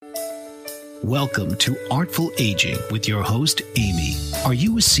Welcome to Artful Aging with your host, Amy. Are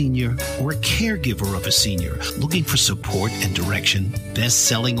you a senior or a caregiver of a senior looking for support and direction?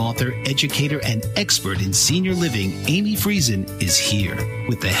 Best-selling author, educator, and expert in senior living, Amy Friesen, is here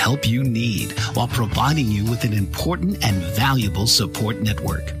with the help you need while providing you with an important and valuable support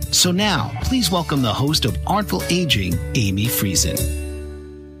network. So now, please welcome the host of Artful Aging, Amy Friesen.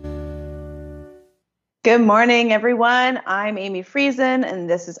 Good morning, everyone. I'm Amy Friesen, and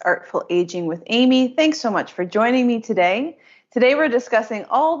this is Artful Aging with Amy. Thanks so much for joining me today. Today, we're discussing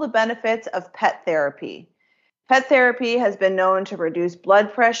all the benefits of pet therapy. Pet therapy has been known to reduce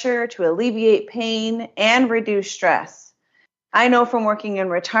blood pressure, to alleviate pain, and reduce stress. I know from working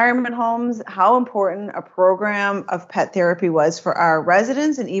in retirement homes how important a program of pet therapy was for our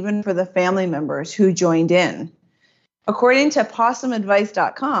residents and even for the family members who joined in. According to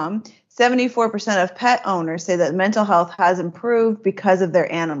PossumAdvice.com, 74% of pet owners say that mental health has improved because of their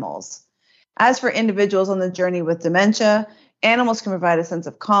animals. As for individuals on the journey with dementia, animals can provide a sense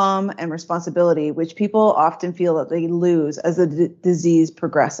of calm and responsibility, which people often feel that they lose as the disease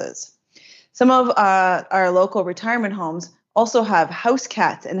progresses. Some of our local retirement homes also have house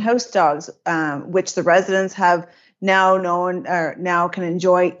cats and house dogs, which the residents have now known or now can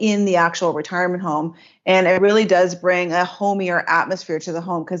enjoy in the actual retirement home. And it really does bring a homier atmosphere to the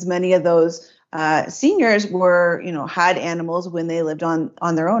home because many of those seniors had animals when they lived on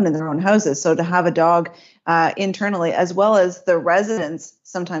their own in their own houses. So to have a dog internally, as well as the residents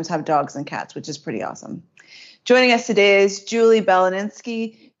sometimes have dogs and cats, which is pretty awesome. Joining us today is Julie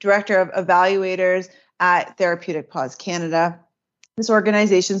Belaninsky, Director of Evaluators at Therapeutic Paws Canada. This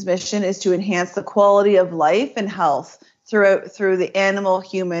organization's mission is to enhance the quality of life and health through the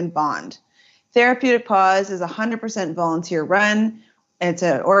animal-human bond. Therapeutic Paws is 100% volunteer run. It's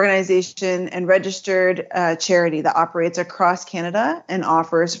an organization and registered charity that operates across Canada and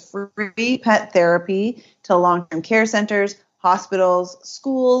offers free pet therapy to long-term care centers, hospitals,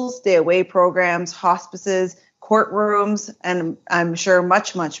 schools, stay-away programs, hospices, courtrooms, and I'm sure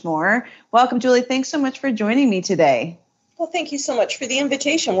much, much more. Welcome, Julie. Thanks so much for joining me today. Well, thank you so much for the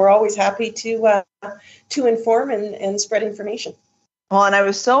invitation. We're always happy to inform and spread information. Well, and I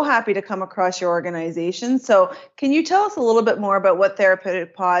was so happy to come across your organization. So can you tell us a little bit more about what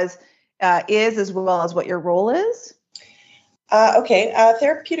Therapeutic Paws is, as well as what your role is?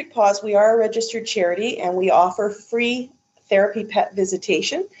 Therapeutic Paws, we are a registered charity, and we offer free therapy pet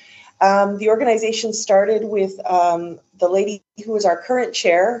visitation. The organization started with the lady who is our current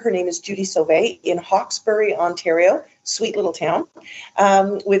chair. Her name is Judy Sauvé in Hawkesbury, Ontario, sweet little town,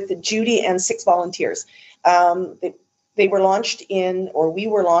 with Judy and 6 volunteers. We were launched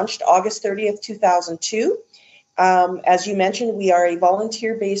August 30th, 2002. As you mentioned, we are a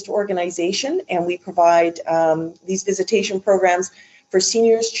volunteer-based organization, and we provide these visitation programs for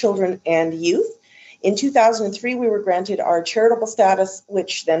seniors, children, and youth. In 2003, we were granted our charitable status,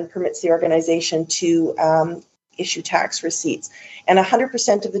 which then permits the organization to issue tax receipts. And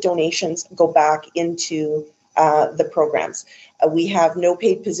 100% of the donations go back into the programs. We have no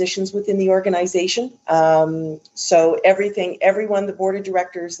paid positions within the organization. So everyone, the board of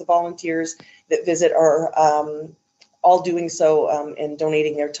directors, the volunteers that visit are all doing so and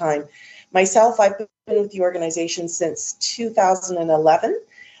donating their time. Myself, I've been with the organization since 2011.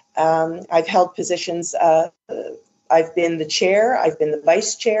 I've held positions. I've been the chair, I've been the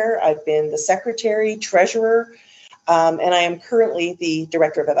vice chair, I've been the secretary, treasurer, and I am currently the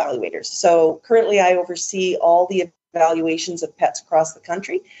director of evaluators. So currently I oversee all the evaluations of pets across the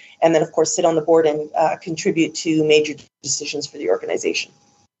country, and then of course sit on the board and contribute to major decisions for the organization.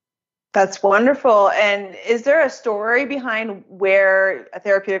 That's wonderful. And is there a story behind where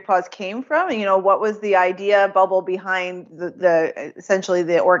Therapeutic Paws came from? You know, what was the idea bubble behind the essentially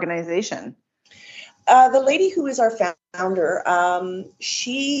the organization? The lady who is our founder,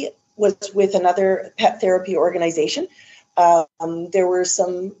 she was with another pet therapy organization. There were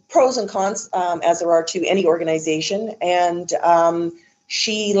some pros and cons, as there are to any organization, and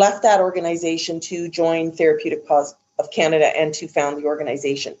she left that organization to join Therapeutic Paws of Canada and to found the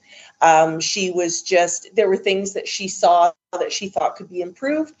organization. There were things that she saw that she thought could be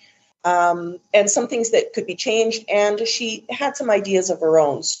improved, and some things that could be changed, and she had some ideas of her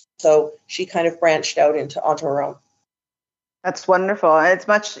own. So she kind of branched out onto her own. That's wonderful. And it's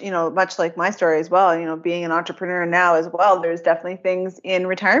much like my story as well, being an entrepreneur now as well, there's definitely things in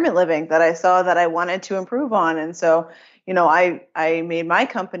retirement living that I saw that I wanted to improve on. And so, I made my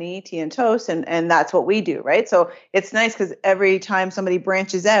company Tea and Toast, and that's what we do, right? So it's nice because every time somebody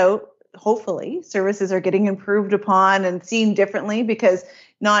branches out, hopefully services are getting improved upon and seen differently, because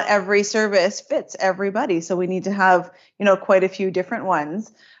not every service fits everybody. So we need to have, quite a few different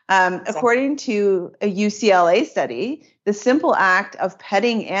ones. According to a UCLA study, the simple act of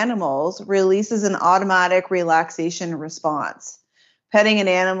petting animals releases an automatic relaxation response. Petting an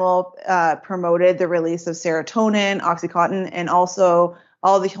animal promoted the release of serotonin, oxytocin, and also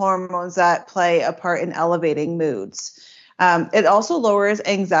all the hormones that play a part in elevating moods. It also lowers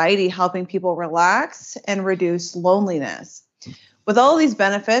anxiety, helping people relax and reduce loneliness. With all these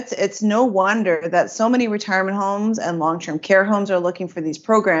benefits, it's no wonder that so many retirement homes and long-term care homes are looking for these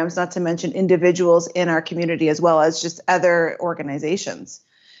programs, not to mention individuals in our community as well as just other organizations.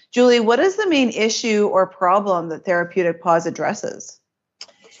 Julie, what is the main issue or problem that Therapeutic Paws addresses?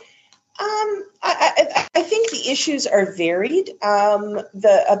 I think the issues are varied.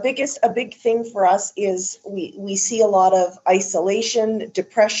 A big thing for us is we see a lot of isolation,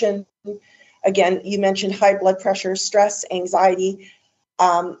 depression. Again, you mentioned high blood pressure, stress, anxiety.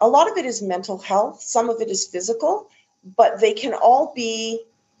 A lot of it is mental health. Some of it is physical, but they can all be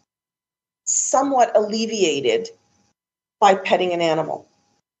somewhat alleviated by petting an animal.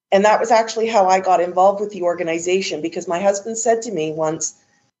 And that was actually how I got involved with the organization, because my husband said to me once,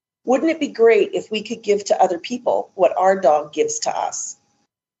 wouldn't it be great if we could give to other people what our dog gives to us?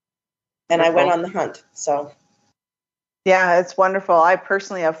 And I went on the hunt. So, yeah, it's wonderful. I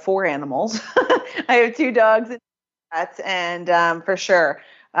personally have 4 animals. I have 2 dogs and cats, and for sure,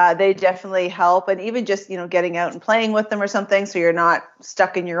 they definitely help. And even just, getting out and playing with them or something, so you're not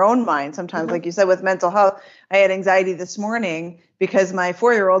stuck in your own mind. Sometimes, like you said, with mental health, I had anxiety this morning because my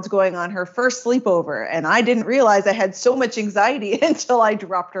 4-year-old's going on her first sleepover, and I didn't realize I had so much anxiety until I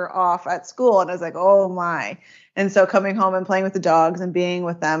dropped her off at school, and I was like, oh my. And so coming home and playing with the dogs and being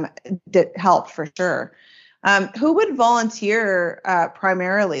with them helped for sure. Who would volunteer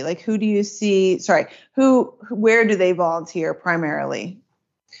primarily? Like, who do you see? Sorry, where do they volunteer primarily?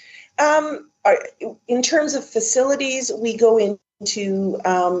 In terms of facilities, we go into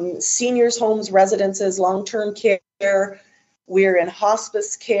seniors' homes, residences, long-term care. We're in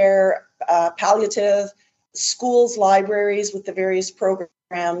hospice care, palliative, schools, libraries with the various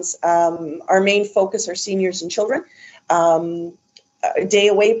programs. Our main focus are seniors and children. Day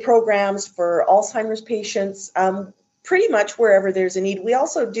away programs for Alzheimer's patients, pretty much wherever there's a need. We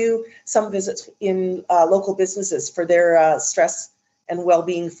also do some visits in local businesses for their stress and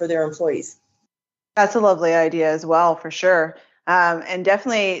well-being for their employees. That's a lovely idea as well, for sure. And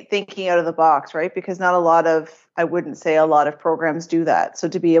definitely thinking out of the box, right? Because I wouldn't say a lot of programs do that. So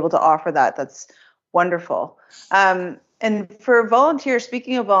to be able to offer that, that's wonderful. And for volunteers,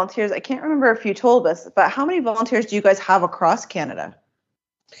 speaking of volunteers, I can't remember if you told us, but how many volunteers do you guys have across Canada?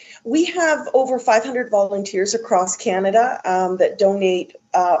 We have over 500 volunteers across Canada that donate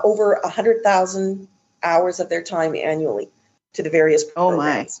over 100,000 hours of their time annually to the various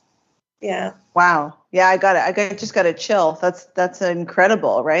programs. Oh my. Yeah. Wow. Yeah, I just got a chill. That's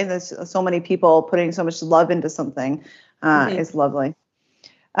incredible, right? There's so many people putting so much love into something. It's lovely.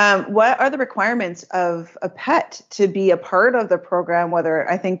 What are the requirements of a pet to be a part of the program? Whether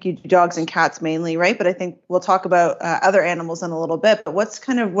I think you do dogs and cats mainly, right? But I think we'll talk about other animals in a little bit. But what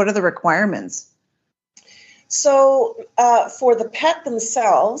are the requirements? So for the pet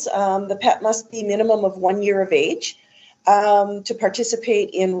themselves, the pet must be minimum of 1 year of age to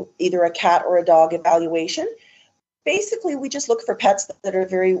participate in either a cat or a dog evaluation. Basically, we just look for pets that are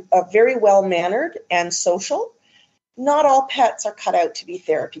very well mannered and social. Not all pets are cut out to be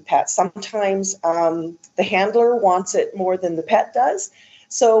therapy pets. Sometimes the handler wants it more than the pet does.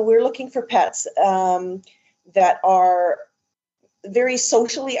 So we're looking for pets that are very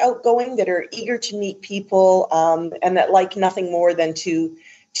socially outgoing, that are eager to meet people, and that like nothing more than to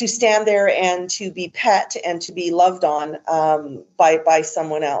stand there and to be pet and to be loved on by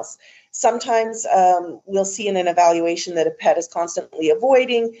someone else. Sometimes we'll see in an evaluation that a pet is constantly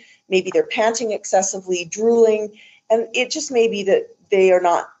avoiding, maybe they're panting excessively, drooling, and it just may be that they are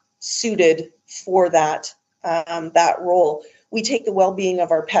not suited for that role. We take the well-being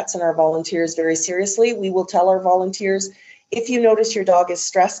of our pets and our volunteers very seriously. We will tell our volunteers, if you notice your dog is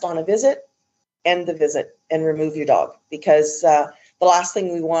stressed on a visit, end the visit and remove your dog, because the last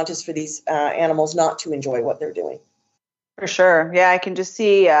thing we want is for these animals not to enjoy what they're doing. For sure. Yeah, I can just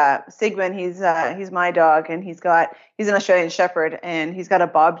see Sigmund, he's my dog, and he's an Australian Shepherd, and he's got a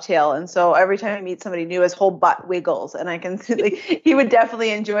bobtail. And so every time I meet somebody new, his whole butt wiggles, and I can see he would definitely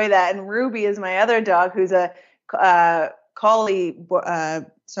enjoy that. And Ruby is my other dog, who's a collie.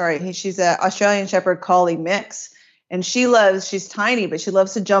 She's an Australian Shepherd collie mix. And she's tiny, but she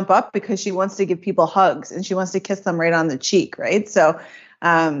loves to jump up because she wants to give people hugs and she wants to kiss them right on the cheek, right? So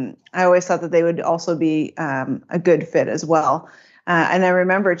I always thought that they would also be a good fit as well. And I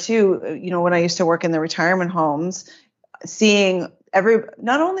remember too, when I used to work in the retirement homes, seeing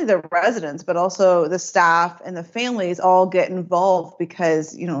not only the residents, but also the staff and the families all get involved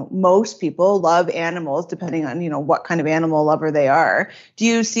because, most people love animals depending on, what kind of animal lover they are. Do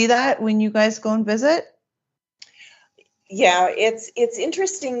you see that when you guys go and visit? Yeah, it's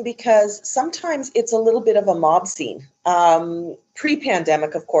interesting because sometimes it's a little bit of a mob scene.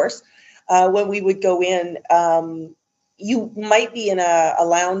 Pre-pandemic, of course, when we would go in, you might be in a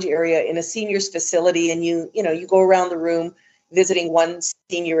lounge area in a seniors facility, and you go around the room visiting one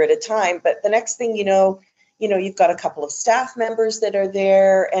senior at a time. But the next thing you've got a couple of staff members that are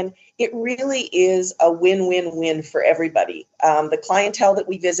there, and it really is a win-win-win for everybody. The clientele that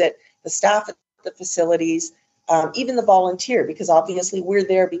we visit, the staff at the facilities, even the volunteer, because obviously we're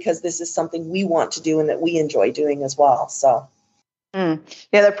there because this is something we want to do and that we enjoy doing as well. So. Yeah,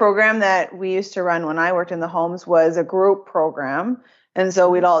 the program that we used to run when I worked in the homes was a group program. And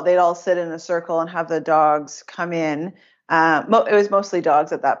so they'd all sit in a circle and have the dogs come in. It was mostly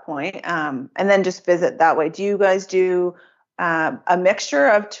dogs at that point, and then just visit that way. Do you guys do a mixture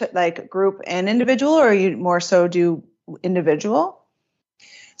of like group and individual, or you more so do individual?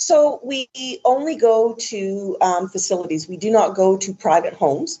 So we only go to facilities. We do not go to private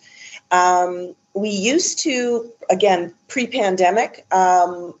homes. We used to, again, pre-pandemic,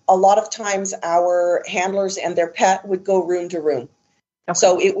 a lot of times our handlers and their pet would go room to room. Okay.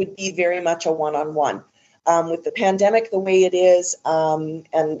 So it would be very much a one-on-one. With the pandemic the way it is,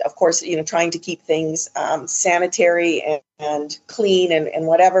 and of course, trying to keep things sanitary and clean and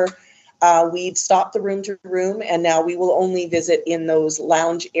whatever, we've stopped the room to room, and now we will only visit in those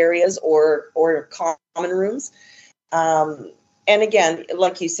lounge areas or common rooms. And again,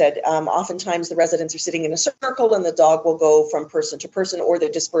 like you said, oftentimes the residents are sitting in a circle and the dog will go from person to person, or they're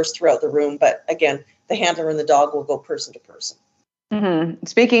dispersed throughout the room. But again, the handler and the dog will go person to person. Mm-hmm.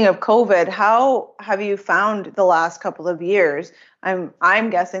 Speaking of COVID, how have you found the last couple of years? I'm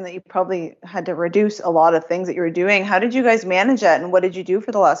guessing that you probably had to reduce a lot of things that you were doing. How did you guys manage that, and what did you do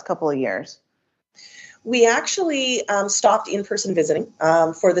for the last couple of years? We actually stopped in-person visiting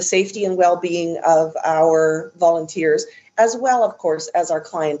for the safety and well-being of our volunteers, as well, of course, as our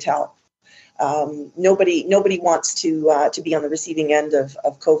clientele. Nobody wants to be on the receiving end of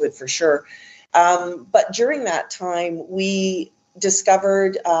COVID for sure. But during that time, we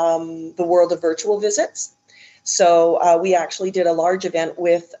discovered the world of virtual visits. So we actually did a large event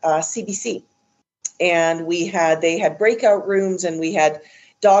with CBC, and they had breakout rooms, and we had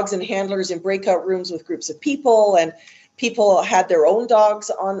dogs and handlers in breakout rooms with groups of people, and people had their own dogs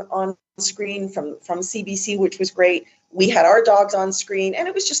on screen from CBC, which was great. We had our dogs on screen, and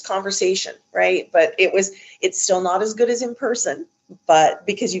it was just conversation, right? But it's still not as good as in person, but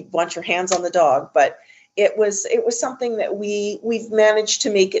because you want your hands on the dog. But it was something that we've managed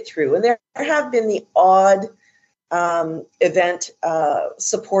to make it through. And there have been the odd event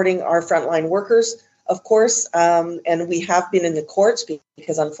supporting our frontline workers, of course, and we have been in the courts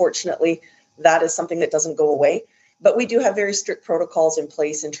because unfortunately that is something that doesn't go away. But we do have very strict protocols in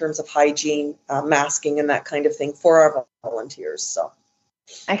place in terms of hygiene, masking, and that kind of thing for our volunteers. So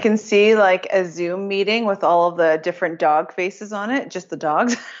I can see like a Zoom meeting with all of the different dog faces on it, just the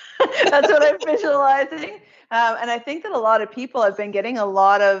dogs. That's what I'm visualizing. And I think that a lot of people have been getting a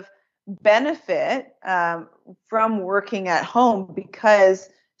lot of benefit from working at home because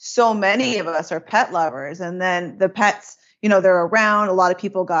so many of us are pet lovers. And then the pets, they're around. A lot of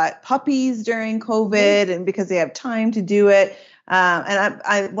people got puppies during COVID and because they have time to do it.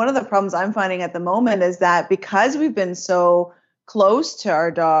 And one of the problems I'm finding at the moment is that because we've been so close to our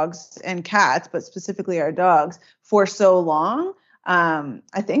dogs and cats, but specifically our dogs for so long,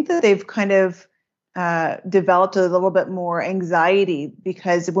 I think that they've kind of developed a little bit more anxiety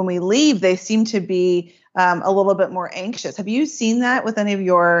because when we leave, they seem to be a little bit more anxious. Have you seen that with any of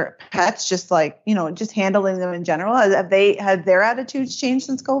your pets? Just like, just handling them in general? Had their attitudes changed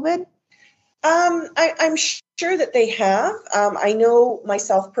since COVID? I'm sure that they have. I know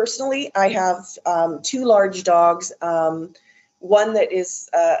myself personally, I have 2 large dogs. One that is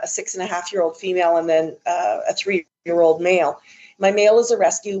a 6.5-year-old female and then a 3-year-old male. My male is a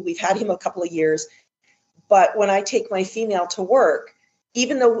rescue. We've had him a couple of years. But when I take my female to work,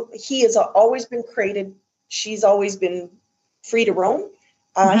 even though he has always been crated, she's always been free to roam.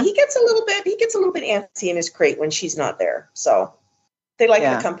 He gets a little bit antsy in his crate when she's not there. So they like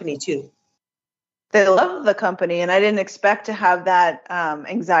the company too. They love the company, and I didn't expect to have that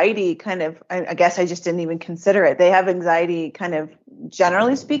anxiety kind of, I guess I just didn't even consider it. They have anxiety kind of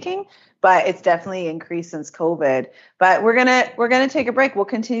generally speaking, but it's definitely increased since COVID. But we're gonna take a break. We'll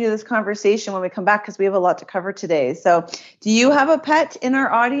continue this conversation when we come back because we have a lot to cover today. So do you have a pet in our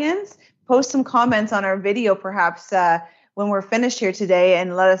audience? Post some comments on our video perhaps when we're finished here today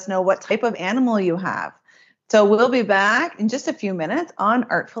and let us know what type of animal you have. So we'll be back in just a few minutes on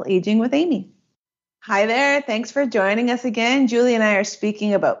Artful Aging with Amy. Hi there. Thanks for joining us again. Julie and I are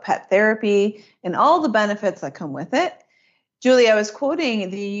speaking about pet therapy and all the benefits that come with it. Julie, I was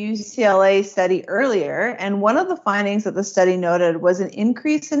quoting the UCLA study earlier, and one of the findings that the study noted was an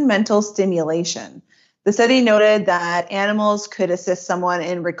increase in mental stimulation. The study noted that animals could assist someone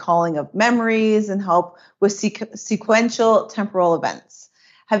in recalling of memories and help with sequential temporal events.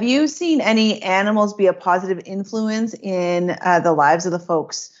 Have you seen any animals be a positive influence in the lives of the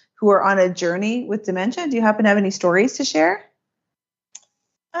folks who are on a journey with dementia? Do you happen to have any stories to share?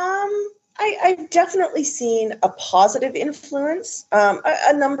 I've definitely seen a positive influence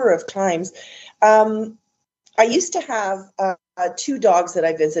a number of times. I used to have two dogs that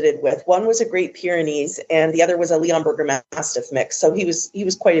I visited with. One was a Great Pyrenees, and the other was a Leonberger Mastiff mix. So he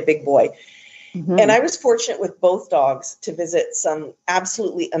was quite a big boy. Mm-hmm. And I was fortunate with both dogs to visit some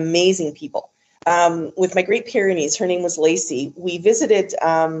absolutely amazing people. With my Great Pyrenees, her name was Lacey. We visited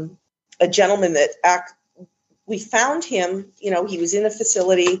a gentleman that we found him. You know, he was in a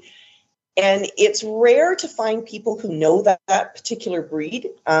facility. And it's rare to find people who know that particular breed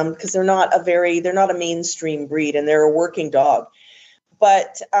because they're not a mainstream breed, and they're a working dog.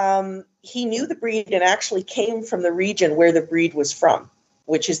 But he knew the breed and actually came from the region where the breed was from,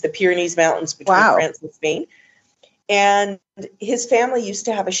 which is the Pyrenees Mountains between France and Spain. And his family used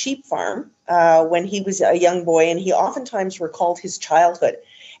to have a sheep farm when he was a young boy, and he oftentimes recalled his childhood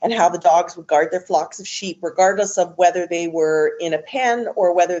and how the dogs would guard their flocks of sheep, regardless of whether they were in a pen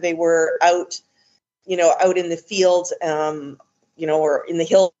or whether they were out in the fields, or in the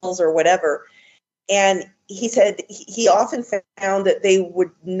hills or whatever. And he said he often found that they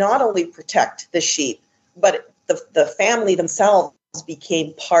would not only protect the sheep, but the family themselves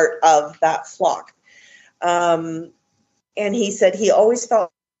became part of that flock. And he said he always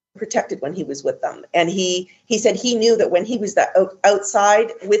felt protected when he was with them. And he said he knew that when he was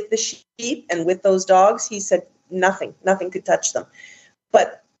outside with the sheep and with those dogs, he said nothing could touch them.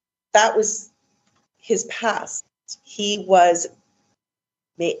 But that was his past. He was,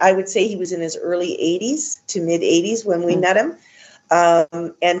 I would say he was in his early 80s to mid 80s when we met him.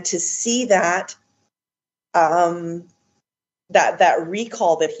 And to see that recall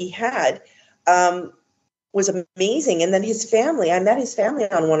that he had, was amazing. And then his family, I met his family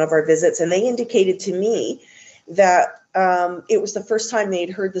on one of our visits, and they indicated to me that it was the first time they'd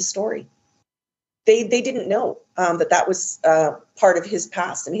heard the story. They didn't know that was part of his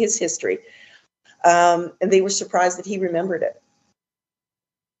past and his history. And they were surprised that he remembered it.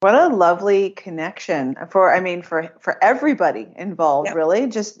 What a lovely connection for everybody involved, yeah. Really.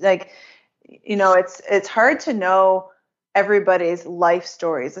 Just like, it's hard to know everybody's life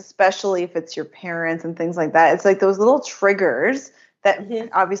stories, especially if it's your parents and things like that. It's like those little triggers that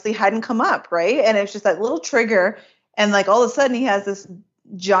obviously hadn't come up, right? And it's just that little trigger, and like all of a sudden he has this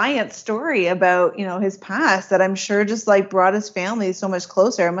giant story about, his past that I'm sure just like brought his family so much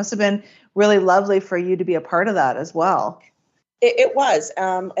closer. It must have been really lovely for you to be a part of that as well. It was.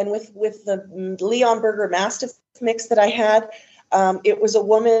 And with the Leonberger Mastiff mix that I had, it was a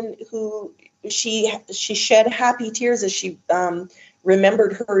woman who she shed happy tears as she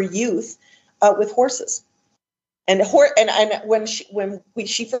remembered her youth with horses. And when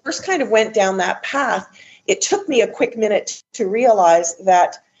she first kind of went down that path, it took me a quick minute to realize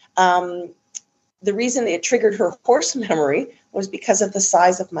that the reason it triggered her horse memory was because of the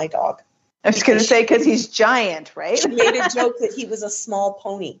size of my dog. I was going to say because he's giant, right? She made a joke that he was a small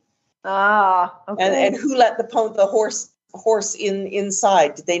pony. Ah, okay. And who let the horse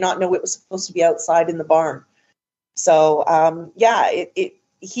inside? Did they not know it was supposed to be outside in the barn? So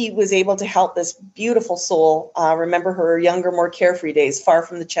he was able to help this beautiful soul remember her younger, more carefree days, far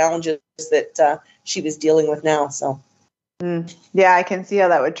from the challenges that she was dealing with now. So yeah, I can see how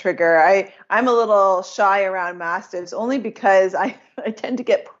that would trigger. I'm a little shy around mastiffs only because I tend to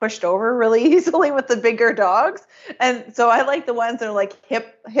get pushed over really easily with the bigger dogs, and so I like the ones that are like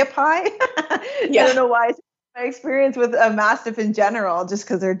hip high. Yeah. I don't know why. It's my experience with a mastiff in general, just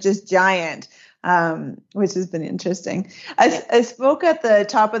because they're just giant, which has been interesting. I spoke at the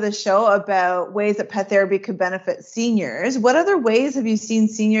top of the show about ways that pet therapy could benefit seniors. What other ways have you seen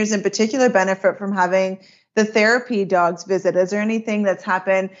seniors in particular benefit from having the therapy dogs visit? Is there anything that's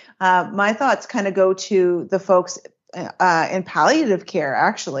happened? My thoughts kind of go to the folks in palliative care,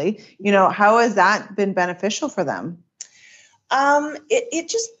 actually. How has that been beneficial for them?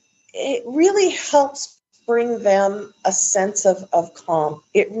 It really helps bring them a sense of calm.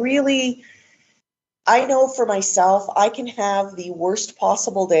 It really, I know for myself, I can have the worst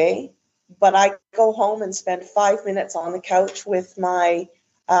possible day, but I go home and spend 5 minutes on the couch with my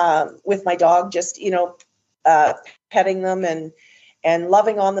dog, just, petting them and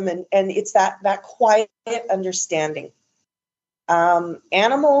loving on them. And it's that quiet understanding.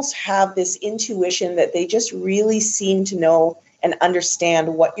 Animals have this intuition that they just really seem to know and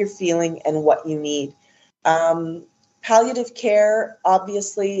understand what you're feeling and what you need. Palliative care,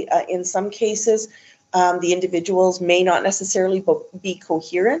 obviously, in some cases, the individuals may not necessarily be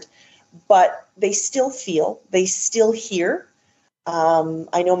coherent, but they still feel, they still hear.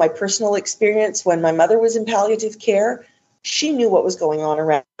 I know my personal experience when my mother was in palliative care, she knew what was going on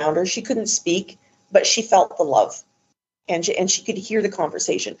around her. She couldn't speak, but she felt the love, and she could hear the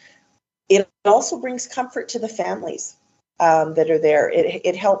conversation. It also brings comfort to the families that are there.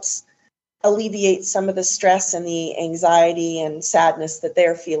 It helps alleviate some of the stress and the anxiety and sadness that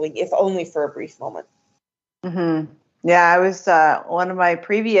they're feeling, if only for a brief moment. Mm-hmm. Yeah, I was one of my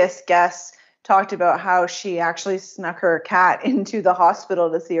previous guests talked about how she actually snuck her cat into the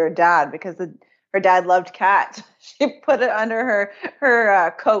hospital to see her dad because her dad loved cats. She put it under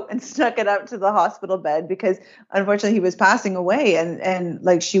her coat and snuck it up to the hospital bed because unfortunately he was passing away, and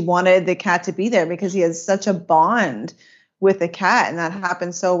like she wanted the cat to be there because he has such a bond with the cat, and that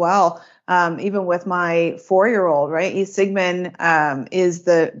happened so well. Even with my 4-year-old, right? Sigmund is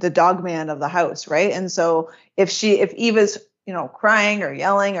the dog man of the house, right? And so if Eva's crying or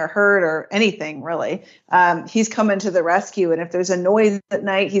yelling or hurt or anything really, he's coming to the rescue. And if there's a noise at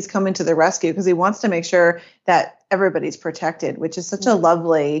night, he's coming to the rescue because he wants to make sure that everybody's protected, which is such a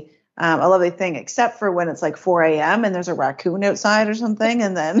lovely thing, except for when it's like 4 a.m. and there's a raccoon outside or something.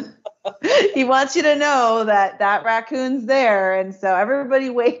 And then he wants you to know that raccoon's there. And so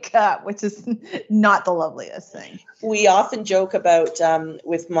everybody wake up, which is not the loveliest thing. We often joke about,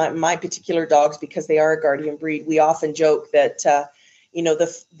 with my particular dogs, because they are a guardian breed, we often joke that,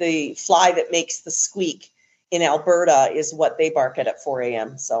 the fly that makes the squeak in Alberta is what they bark at 4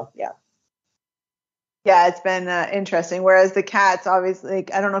 a.m. So, yeah. Yeah, it's been interesting. Whereas the cats,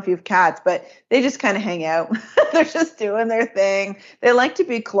 obviously, I don't know if you have cats, but they just kind of hang out. They're just doing their thing. They like to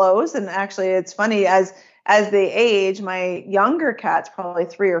be close. And actually, it's funny, as they age, my younger cat's probably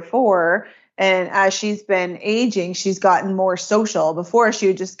 3 or 4. And as she's been aging, she's gotten more social. Before, she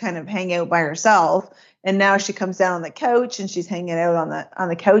would just kind of hang out by herself. And now she comes down on the couch and she's hanging out on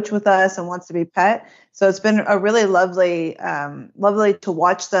the couch with us and wants to be pet. So it's been a really lovely to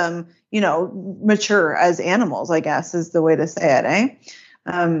watch them, mature as animals, I guess is the way to say it,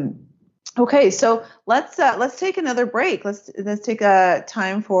 eh? Okay, so let's take another break. Let's take a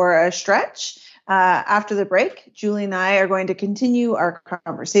time for a stretch. After the break, Julie and I are going to continue our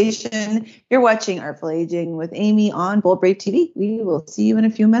conversation. You're watching Artful Aging with Amy on Bold Brave TV. We will see you in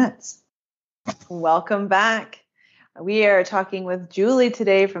a few minutes. Welcome back. We are talking with Julie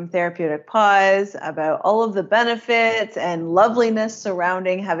today from Therapeutic Paws about all of the benefits and loveliness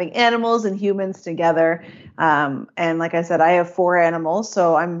surrounding having animals and humans together. And like I said, I have 4 animals,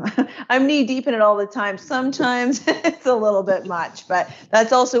 so I'm knee deep in it all the time. Sometimes it's a little bit much, but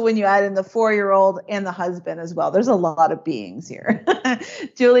that's also when you add in the 4-year-old and the husband as well. There's a lot of beings here.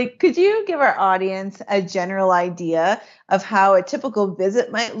 Julie, could you give our audience a general idea of how a typical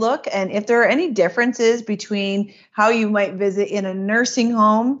visit might look, and if there are any differences between how you might visit in a nursing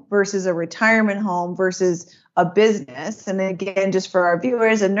home versus a retirement home versus a business? And again, just for our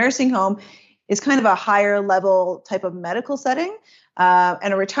viewers, a nursing home is kind of a higher level type of medical setting.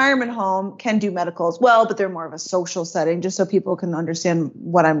 And a retirement home can do medical as well, but they're more of a social setting, just so people can understand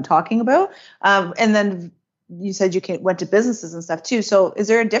what I'm talking about. And then you said you went to businesses and stuff too. So is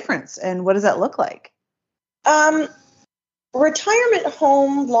there a difference, and what does that look like? Retirement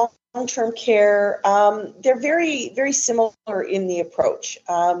home, long-term care, they're very, very similar in the approach.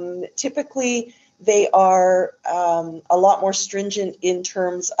 Typically, they are a lot more stringent in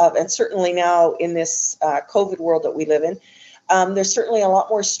terms of, and certainly now in this COVID world that we live in, they're certainly a lot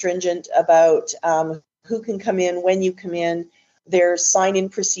more stringent about who can come in, when you come in, their sign-in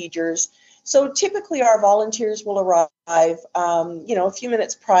procedures. So typically our volunteers will arrive, a few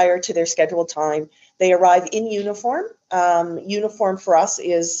minutes prior to their scheduled time. They arrive in uniform. Uniform for us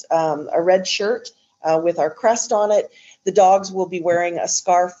is a red shirt with our crest on it. The dogs will be wearing a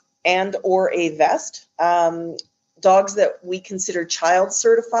scarf and or a vest. Dogs that we consider child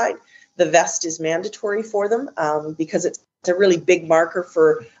certified, the vest is mandatory for them because it's a really big marker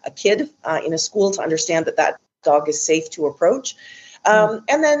for a kid in a school to understand that dog is safe to approach.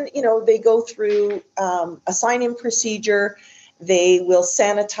 And then, they go through a sign-in procedure. They will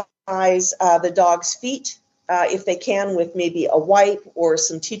sanitize the dog's feet if they can with maybe a wipe or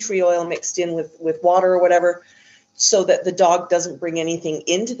some tea tree oil mixed in with water or whatever, so that the dog doesn't bring anything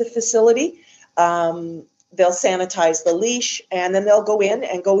into the facility. They'll sanitize the leash, and then they'll go in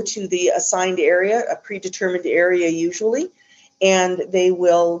and go to the assigned area, a predetermined area usually, and they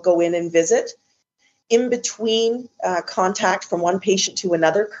will go in and visit. In between contact from one patient to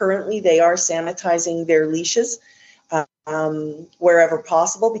another, currently they are sanitizing their leashes wherever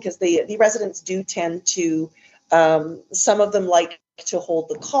possible, because the residents do tend to, some of them like to hold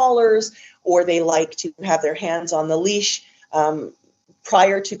the collars, or they like to have their hands on the leash.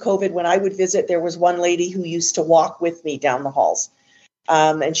 Prior to COVID, when I would visit, there was one lady who used to walk with me down the halls.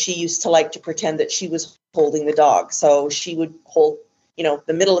 And she used to like to pretend that she was holding the dog. So she would hold,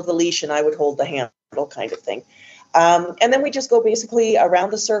 the middle of the leash, and I would hold the handle, kind of thing. And then we just go basically around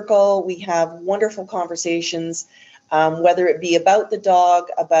the circle. We have wonderful conversations, whether it be about the dog,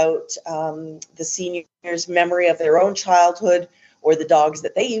 about the senior's memory of their own childhood, or the dogs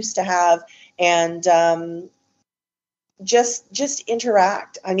that they used to have. And just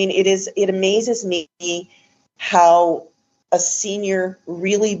interact. I mean, it amazes me how a senior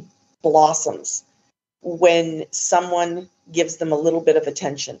really blossoms when someone gives them a little bit of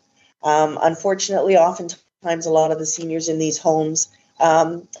attention. Unfortunately, oftentimes a lot of the seniors in these homes,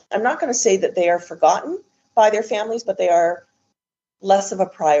 I'm not going to say that they are forgotten by their families, but they are less of a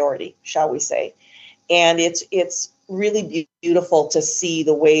priority, shall we say. And it's really beautiful to see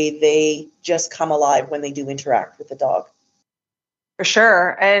the way they just come alive when they do interact with the dog. For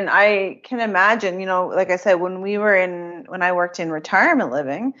sure. And I can imagine, like I said, when I worked in retirement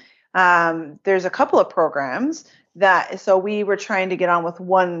living, there's a couple of programs so we were trying to get on with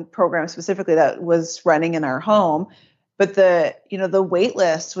one program specifically that was running in our home, but the wait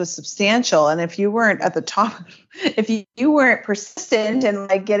list was substantial. And if you weren't at the top, if you weren't persistent in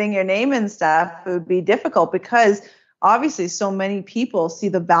like getting your name and stuff, it would be difficult, because obviously so many people see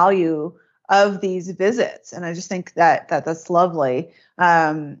the value of these visits. And I just think that's lovely.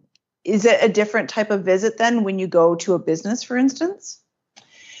 Is it a different type of visit then when you go to a business, for instance?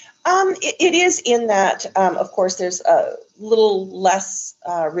 It is, in that, of course, there's a little less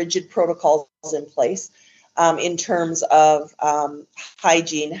rigid protocols in place in terms of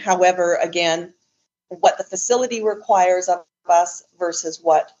hygiene. However, again, what the facility requires of us versus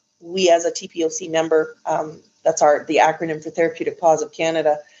what we as a TPOC member, that's the acronym for Therapeutic Paws of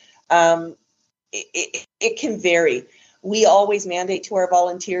Canada, it can vary. We always mandate to our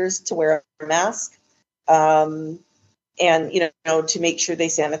volunteers to wear a mask. And, to make sure they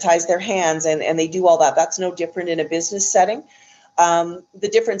sanitize their hands and they do all that. That's no different in a business setting. The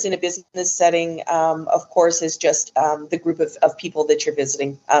difference in a business setting, of course, is just the group of people that you're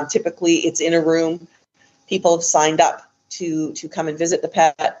visiting. Typically, it's in a room. People have signed up to come and visit the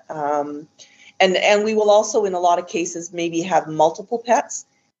pet. And we will also, in a lot of cases, maybe have multiple pets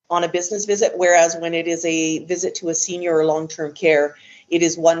on a business visit, whereas when it is a visit to a senior or long-term care, it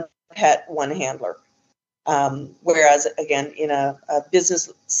is one pet, one handler. Whereas, again, in a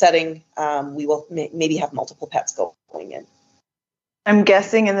business setting, we will maybe have multiple pets going in. I'm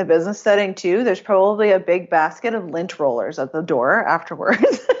guessing in the business setting, too, there's probably a big basket of lint rollers at the door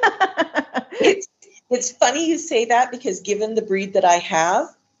afterwards. It's funny you say that, because given the breed that I have,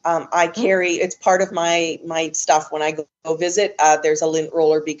 I carry, it's part of my stuff when I go visit. There's a lint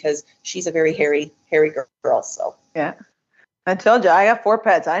roller because she's a very hairy girl. So yeah. I told you, I got 4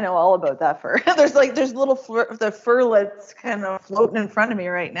 pets. I know all about that fur. there's little the furlets kind of floating in front of me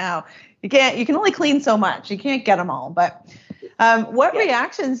right now. You can only clean so much. You can't get them all. But what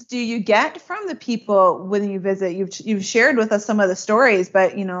reactions do you get from the people when you visit? You've shared with us some of the stories,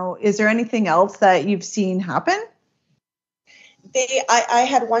 but is there anything else that you've seen happen? I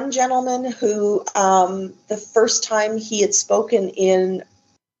had one gentleman who the first time he had spoken in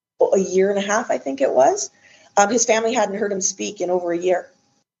a year and a half, I think it was. His family hadn't heard him speak in over a year.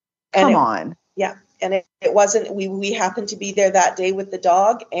 Come on. Yeah. And it wasn't, we happened to be there that day with the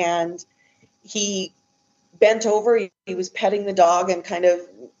dog, and he bent over, he was petting the dog and kind of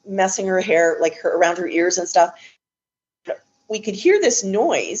messing her hair, around her ears and stuff. We could hear this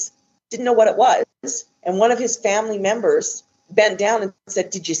noise, didn't know what it was. And one of his family members bent down and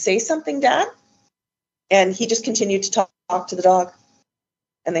said, "Did you say something, Dad?" And he just continued to talk to the dog.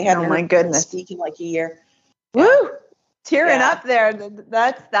 And they hadn't heard him speak in a year. Woo! Tearing up there.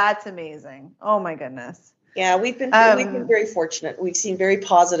 That's amazing. Oh my goodness. Yeah, we've been very fortunate. We've seen very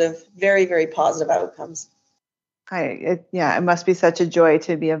positive, very, very positive outcomes. It must be such a joy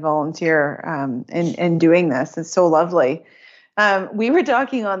to be a volunteer in doing this. It's so lovely. We were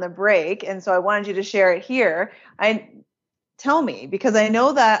talking on the break, and so I wanted you to share it here. tell me, because I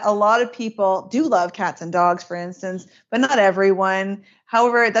know that a lot of people do love cats and dogs, for instance, but not everyone.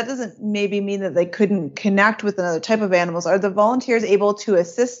 However, that doesn't maybe mean that they couldn't connect with another type of animals. Are the volunteers able to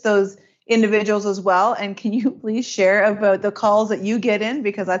assist those individuals as well? And can you please share about the calls that you get in?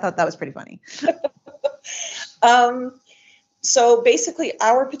 Because I thought that was pretty funny. So basically,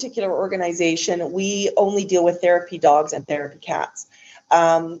 our particular organization, we only deal with therapy dogs and therapy cats.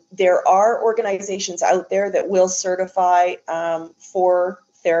 There are organizations out there that will certify for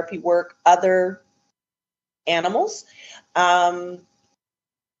therapy work other animals.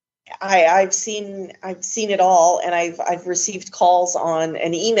 I've seen it all, and I've received calls on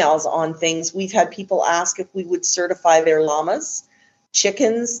and emails on things. We've had people ask if we would certify their llamas,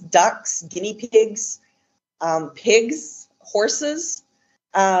 chickens, ducks, guinea pigs, pigs, horses.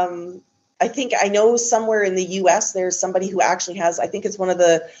 I know somewhere in the US there's somebody who actually has, I think it's one of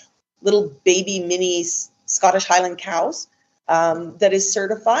the little baby mini Scottish Highland cows that is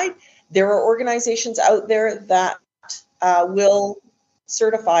certified. There are organizations out there that will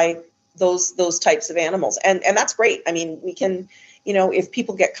certify those types of animals. And that's great. I mean, we can, if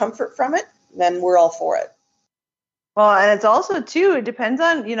people get comfort from it, then we're all for it. Well, and it's also too, it depends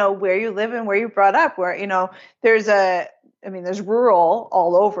on, where you live and where you're brought up, where, there's rural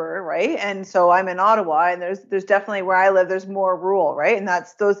all over, right? And so I'm in Ottawa, and there's definitely where I live, there's more rural, right? And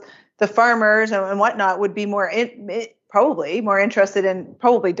that's the farmers and whatnot would be probably more interested in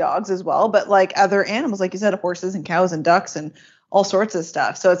probably dogs as well, but like other animals, like you said, horses and cows and ducks and all sorts of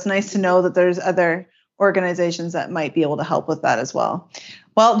stuff. So it's nice to know that there's other organizations that might be able to help with that as well.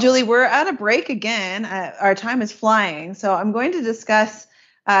 Well, Julie, we're at a break again. Our time is flying. So I'm going to discuss,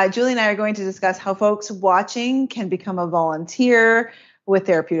 Julie and I are going to discuss how folks watching can become a volunteer with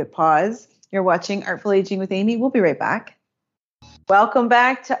Therapeutic Paws. You're watching Artful Aging with Amy. We'll be right back. Welcome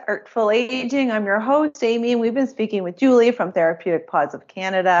back to Artful Aging. I'm your host, Amy, and we've been speaking with Julie from Therapeutic Paws of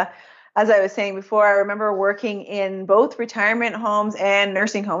Canada. As I was saying before, I remember working in both retirement homes and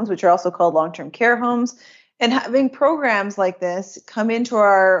nursing homes, which are also called long-term care homes, and having programs like this come into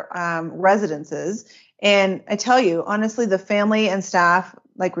our residences. And I tell you, honestly, the family and staff,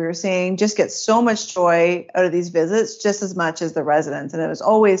 like we were saying, just get so much joy out of these visits, just as much as the residents. And it was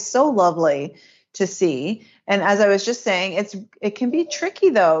always so lovely to see. And as I was just saying, it can be tricky,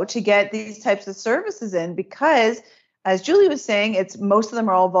 though, to get these types of services in because, as Julie was saying, most of them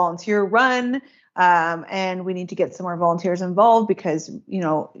are all volunteer run, and we need to get some more volunteers involved because,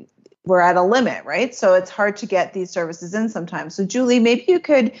 we're at a limit, right? So it's hard to get these services in sometimes. So Julie, maybe you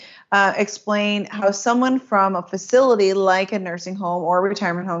could explain how someone from a facility like a nursing home or a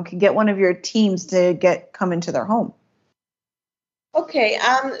retirement home can get one of your teams to come into their home. Okay.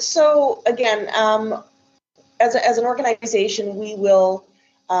 So again, as an organization, we'll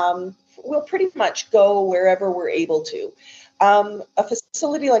pretty much go wherever we're able to. A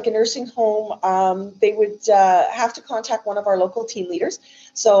facility like a nursing home, they would have to contact one of our local team leaders.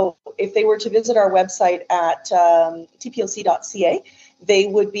 So if they were to visit our website at tpoc.ca, they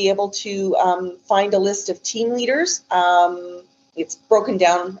would be able to find a list of team leaders. It's broken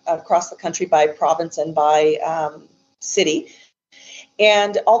down across the country by province and by city.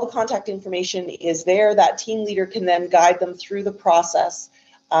 And all the contact information is there. That team leader can then guide them through the process.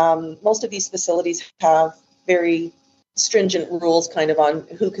 Most of these facilities have very stringent rules kind of on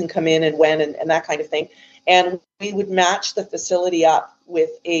who can come in and when and that kind of thing. And we would match the facility up with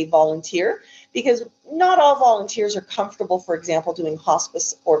a volunteer because not all volunteers are comfortable, for example, doing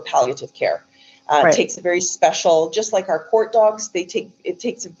hospice or palliative care. Right. It takes a very special, just like our court dogs, it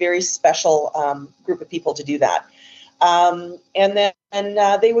takes a very special group of people to do that. And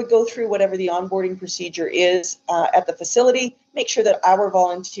then they would go through whatever the onboarding procedure is at the facility, make sure that our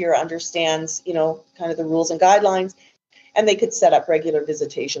volunteer understands, kind of the rules and guidelines, and they could set up regular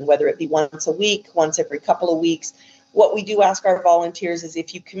visitation, whether it be once a week, once every couple of weeks. What we do ask our volunteers is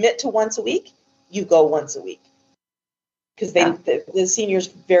if you commit to once a week, you go once a week. Because the seniors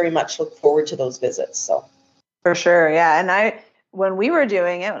very much look forward to those visits. So, for sure, yeah. And when we were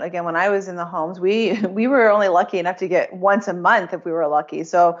doing it, again, when I was in the homes, we were only lucky enough to get once a month if we were lucky.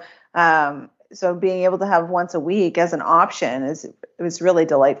 So being able to have once a week as an option it was really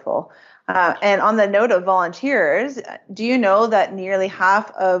delightful. And on the note of volunteers, do you know that nearly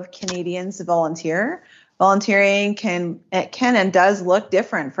half of Canadians volunteer? Volunteering can and does look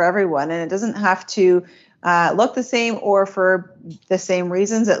different for everyone, and it doesn't have to look the same or for the same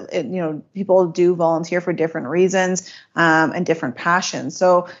reasons. People do volunteer for different reasons and different passions.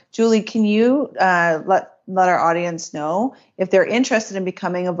 So, Julie, can you let our audience know if they're interested in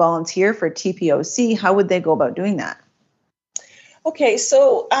becoming a volunteer for TPOC? How would they go about doing that? Okay,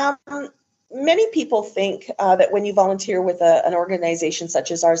 so many people think that when you volunteer with an organization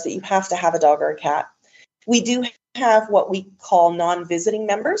such as ours that you have to have a dog or a cat. We do have what we call non-visiting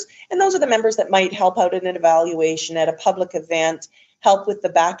members, and those are the members that might help out in an evaluation at a public event, help with the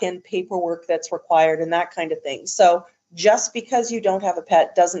back-end paperwork that's required and that kind of thing. So just because you don't have a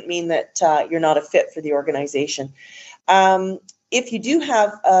pet doesn't mean that you're not a fit for the organization. If you do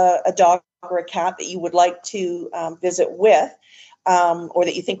have a dog or a cat that you would like to visit with, or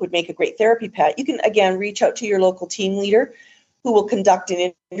that you think would make a great therapy pet, you can, again, reach out to your local team leader who will conduct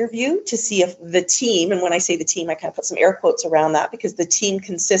an interview to see if the team, and when I say the team, I kind of put some air quotes around that because the team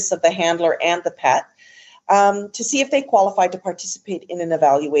consists of the handler and the pet, to see if they qualify to participate in an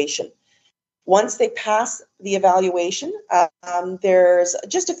evaluation. Once they pass the evaluation, there's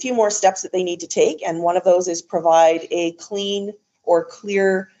just a few more steps that they need to take, and one of those is provide a clean or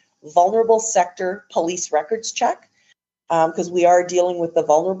clear vulnerable sector police records check, because we are dealing with the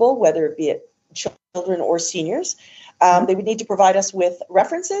vulnerable, whether it be it children or seniors. They would need to provide us with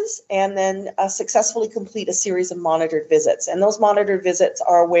references and then successfully complete a series of monitored visits. And those monitored visits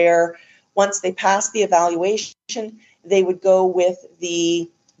are where, once they pass the evaluation, they would go with the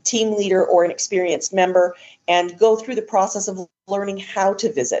team leader or an experienced member and go through the process of learning how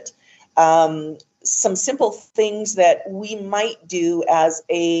to visit. Some simple things that we might do as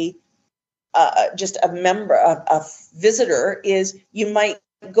just a member, a visitor, is you might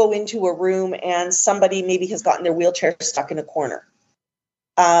go into a room and somebody maybe has gotten their wheelchair stuck in a corner.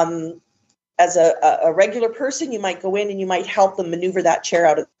 As a regular person, you might go in and you might help them maneuver that chair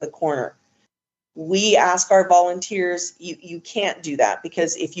out of the corner. We ask our volunteers, you can't do that,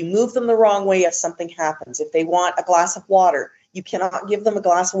 because if you move them the wrong way, if something happens, if they want a glass of water, you cannot give them a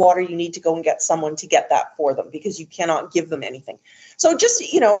glass of water. You need to go and get someone to get that for them, because you cannot give them anything. So just,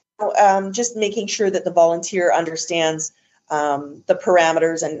 just making sure that the volunteer understands the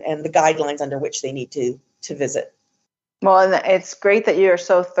parameters and the guidelines under which they need to visit. Well, and it's great that you're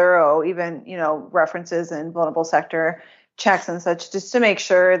so thorough, even, references and vulnerable sector checks and such, just to make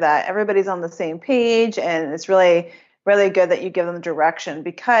sure that everybody's on the same page. And it's really, really good that you give them direction,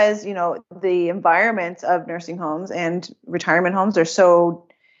 because, the environment of nursing homes and retirement homes are so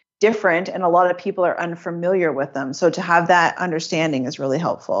different, and a lot of people are unfamiliar with them. So to have that understanding is really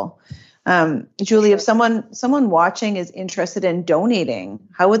helpful. Julie, if someone watching is interested in donating,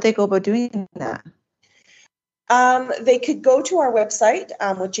 how would they go about doing that? They could go to our website,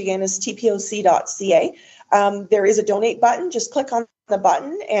 which again is tpoc.ca. There is a donate button. Just click on the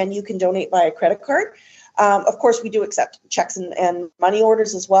button and you can donate via credit card. Of course, we do accept checks and money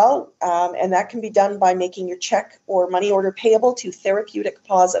orders as well. And that can be done by making your check or money order payable to Therapeutic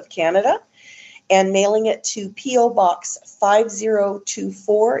Paws of Canada and mailing it to P.O. Box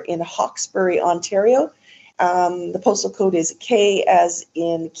 5024 in Hawkesbury, Ontario. The postal code is K as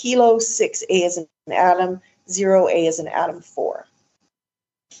in Kilo, 6A as in Adam, 0A as in Adam 4.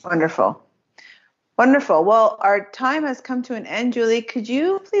 Wonderful. Wonderful. Well, our time has come to an end, Julie. Could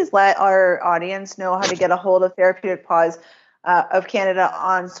you please let our audience know how to get a hold of Therapeutic Paws of Canada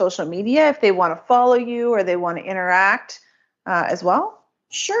on social media if they want to follow you or they want to interact as well?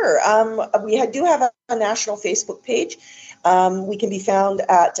 Sure. We do have a national Facebook page. We can be found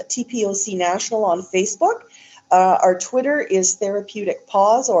at TPOC National on Facebook. Our Twitter is Therapeutic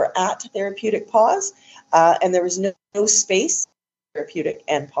Paws or at Therapeutic Paws, and there is no space, Therapeutic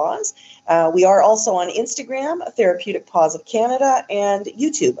and Paws. We are also on Instagram, Therapeutic Paws of Canada, and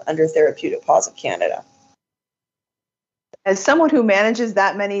YouTube under Therapeutic Paws of Canada. As someone who manages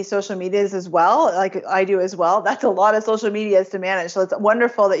that many social medias as well, like I do as well, that's a lot of social medias to manage. So it's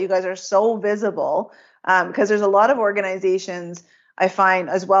wonderful that you guys are so visible, because there's a lot of organizations I find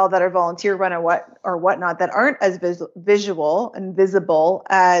as well that are volunteer run or whatnot that aren't as visual and visible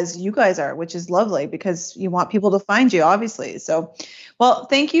as you guys are, which is lovely because you want people to find you, obviously. So, well,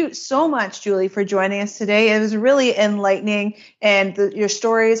 thank you so much, Julie, for joining us today. It was really enlightening, and your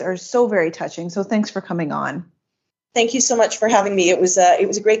stories are so very touching. So thanks for coming on. Thank you so much for having me. It was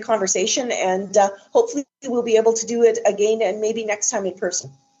a great conversation, and hopefully we'll be able to do it again and maybe next time in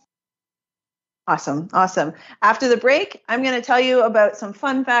person. Awesome. After the break, I'm going to tell you about some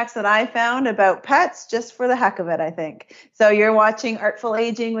fun facts that I found about pets just for the heck of it, I think. So you're watching Artful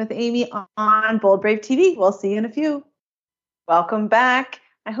Aging with Amy on Bold Brave TV. We'll see you in a few. Welcome back.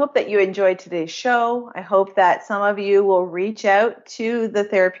 I hope that you enjoyed today's show. I hope that some of you will reach out to the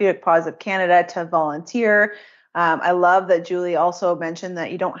Therapeutic Paws of Canada to volunteer. I love that Julie also mentioned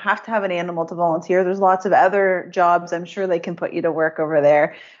that you don't have to have an animal to volunteer. There's lots of other jobs. I'm sure they can put you to work over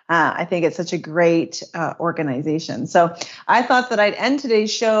there. I think it's such a great organization. So I thought that I'd end today's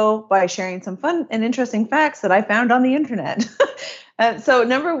show by sharing some fun and interesting facts that I found on the internet. So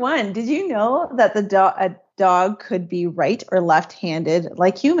number one, did you know that a dog could be right or left-handed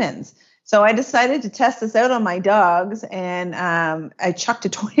like humans? So I decided to test this out on my dogs, and I chucked a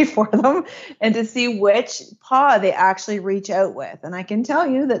toy for them and to see which paw they actually reach out with. And I can tell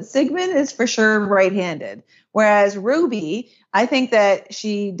you that Sigmund is for sure right-handed, whereas Ruby, I think that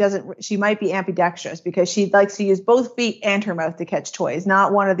she might be ambidextrous because she likes to use both feet and her mouth to catch toys,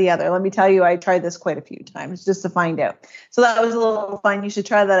 not one or the other. Let me tell you, I tried this quite a few times just to find out. So that was a little fun. You should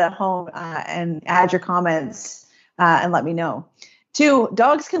try that at home and add your comments and let me know. 2,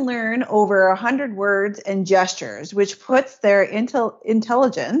 dogs can learn over 100 words and gestures, which puts their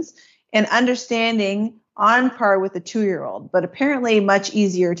intelligence and understanding on par with a 2-year-old, but apparently much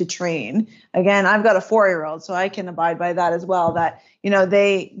easier to train. Again, I've got a 4-year-old, so I can abide by that as well, that,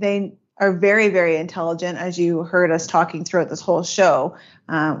 they are very, very intelligent, as you heard us talking throughout this whole show,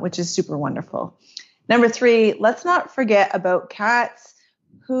 which is super wonderful. Number 3, let's not forget about cats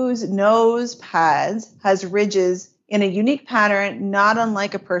whose nose pads has ridges in a unique pattern, not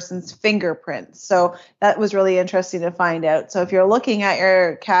unlike a person's fingerprints. So that was really interesting to find out. So if you're looking at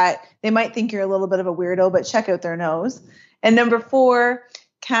your cat, they might think you're a little bit of a weirdo, but check out their nose. And number 4,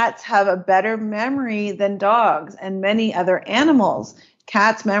 cats have a better memory than dogs and many other animals.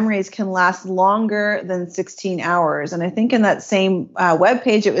 Cats' memories can last longer than 16 hours. And I think in that same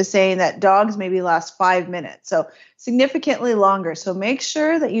webpage, it was saying that dogs maybe last 5 minutes. So significantly longer. So make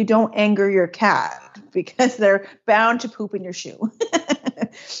sure that you don't anger your cat because they're bound to poop in your shoe.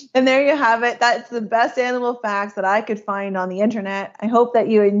 And there you have it. That's the best animal facts that I could find on the internet. I hope that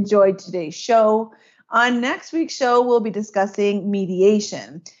you enjoyed today's show. On next week's show, we'll be discussing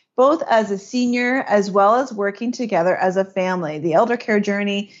mediation, both as a senior as well as working together as a family. The elder care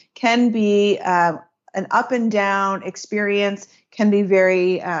journey can be an up and down experience, can be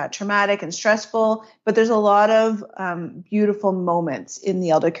very traumatic and stressful, but there's a lot of beautiful moments in the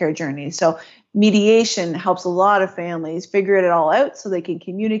elder care journey. So mediation helps a lot of families figure it all out so they can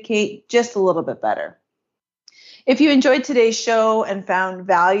communicate just a little bit better. If you enjoyed today's show and found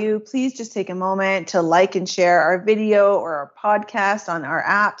value, please just take a moment to like and share our video or our podcast on our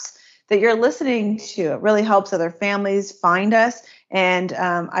apps that you're listening to. It really helps other families find us. And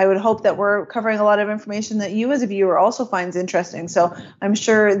I would hope that we're covering a lot of information that you as a viewer also finds interesting. So I'm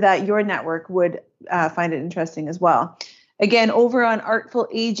sure that your network would find it interesting as well. Again, over on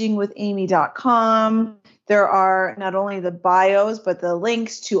artfulagingwithamy.com, there are not only the bios, but the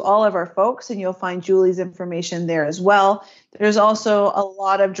links to all of our folks, and you'll find Julie's information there as well. There's also a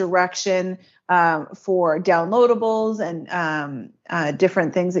lot of direction for downloadables and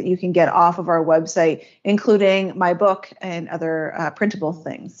different things that you can get off of our website, including my book and other printable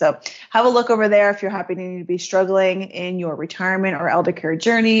things. So have a look over there if you're happening to be struggling in your retirement or elder care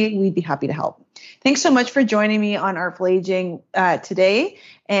journey. We'd be happy to help. Thanks so much for joining me on Artful Aging today,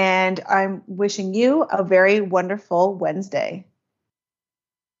 and I'm wishing you a very wonderful Wednesday.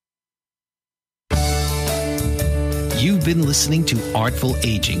 You've been listening to Artful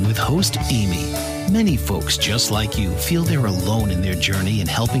Aging with host Amy. Many folks just like you feel they're alone in their journey in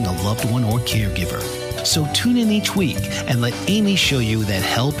helping a loved one or caregiver. So tune in each week and let Amy show you that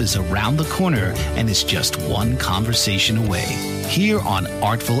help is around the corner and is just one conversation away. Here on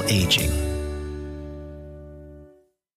Artful Aging.